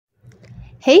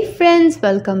Hey friends,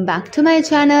 welcome back to my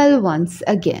channel once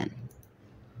again.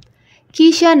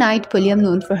 Keshia Knight Pulliam,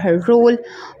 known for her role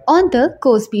on The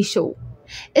Cosby Show,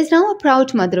 is now a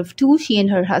proud mother of two. She and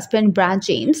her husband, Brad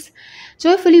James,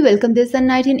 joyfully welcomed their son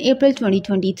Knight in April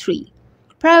 2023.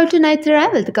 Prior to Knight's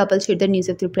arrival, the couple shared the news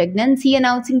of their pregnancy,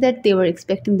 announcing that they were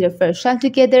expecting their first child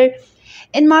together.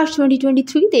 In March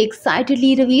 2023, they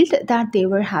excitedly revealed that they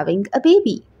were having a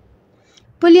baby.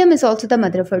 Pulliam is also the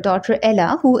mother of her daughter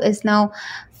Ella, who is now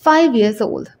 5 years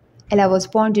old. Ella was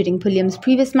born during Pulliam's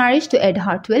previous marriage to Ed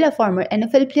Hartwell, a former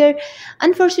NFL player.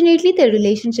 Unfortunately, their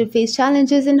relationship faced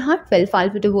challenges, and Hartwell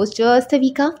filed for divorce just a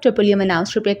week after Pulliam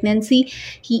announced her pregnancy.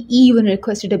 He even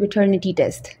requested a paternity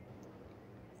test.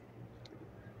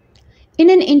 In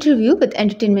an interview with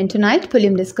Entertainment Tonight,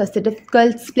 Pulliam discussed the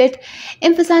difficult split,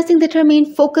 emphasizing that her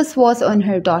main focus was on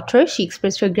her daughter. She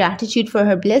expressed her gratitude for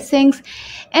her blessings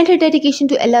and her dedication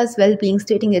to Ella's well-being,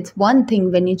 stating, "It's one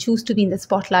thing when you choose to be in the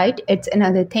spotlight, it's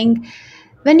another thing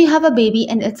when you have a baby,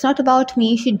 and it's not about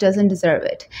me. She doesn't deserve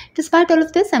it. Despite all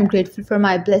of this, I'm grateful for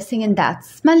my blessing, and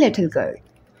that's my little girl."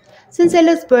 Since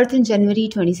Ella's birth in January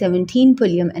 2017,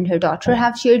 Pulliam and her daughter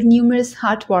have shared numerous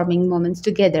heartwarming moments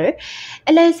together.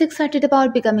 Ella is excited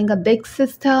about becoming a big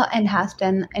sister and has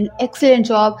done an excellent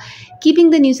job keeping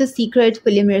the news a secret.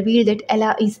 Pulliam revealed that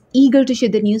Ella is eager to share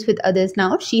the news with others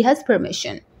now she has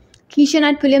permission. Keshia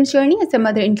Knight Pulliam's journey as a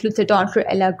mother includes her daughter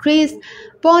Ella Grace,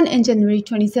 born in January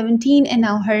 2017, and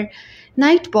now her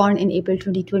Knight, born in April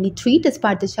 2023.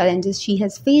 Despite the challenges she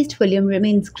has faced, Pulliam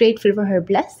remains grateful for her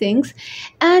blessings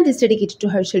and is dedicated to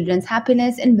her children's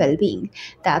happiness and well-being.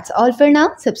 That's all for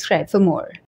now. Subscribe for more.